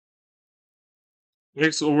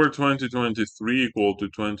X over 2023 equal to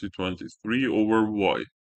 2023 over y.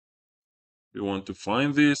 We want to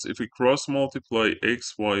find this. If we cross multiply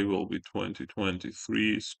x, y will be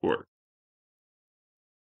 2023 squared.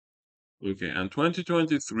 Okay, and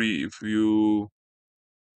 2023, if you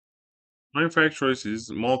prime factorize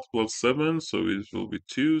is multiple of 7, so it will be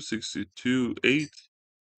 2, 62, 8,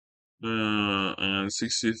 and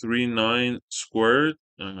 63, 9 squared.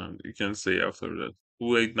 And you can say after that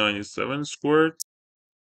 2897 squared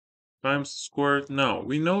times squared. Now,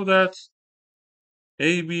 we know that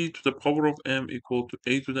ab to the power of m equal to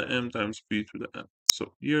a to the m times b to the m.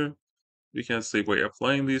 So here we can say by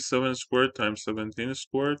applying this 7 squared times 17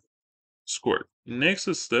 squared squared.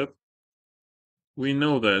 Next step, we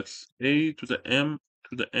know that a to the m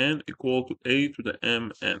to the n equal to a to the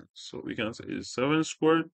mn. So we can say is 7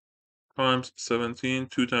 squared times 17,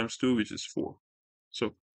 2 times 2, which is 4.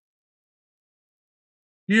 So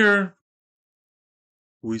here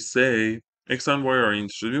we say x and y are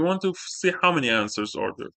integers. We want to see how many answers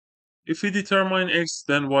are there. If we determine x,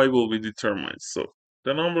 then y will be determined. So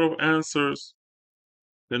the number of answers,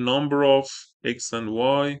 the number of x and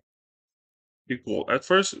y equal. At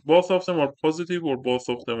first, both of them are positive or both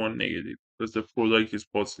of them are negative because the product is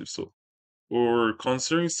positive. So for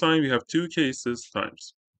considering sign, we have two cases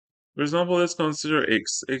times. For example, let's consider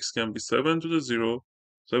x. X can be 7 to the 0,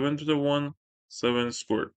 7 to the 1, 7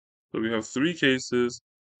 squared. So we have three cases.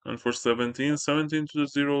 And for 17, 17 to the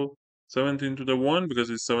 0, 17 to the 1, because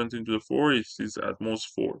it's 17 to the 4, it is at most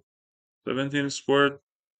 4. 17 squared,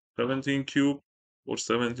 17 cubed, or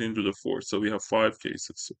 17 to the 4. So we have 5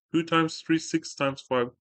 cases. So 2 times 3, 6 times 5,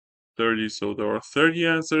 30. So there are 30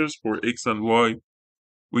 answers for x and y,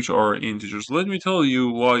 which are integers. Let me tell you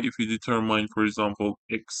why if you determine, for example,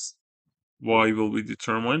 x, y will be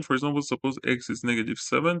determined. For example, suppose x is negative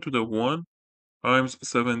 7 to the 1 times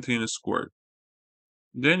 17 squared.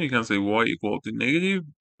 Then you can say y equal to negative.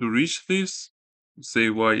 To reach this, say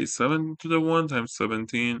y is 7 to the 1 times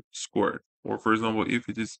 17 squared. Or for example, if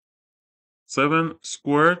it is 7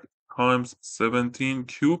 squared times 17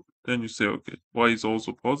 cubed, then you say, okay, y is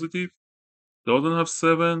also positive. Doesn't have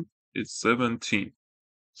 7, it's 17.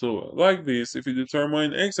 So like this, if you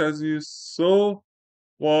determine x as you saw,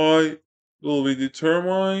 y will be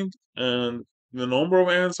determined, and the number of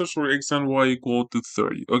answers for x and y equal to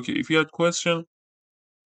 30. Okay, if you had question,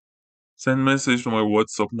 send message to my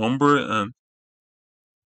WhatsApp number, and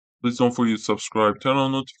please don't forget to subscribe, turn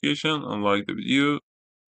on notification, and like the video.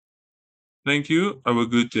 Thank you. Have a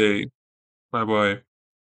good day. Bye bye.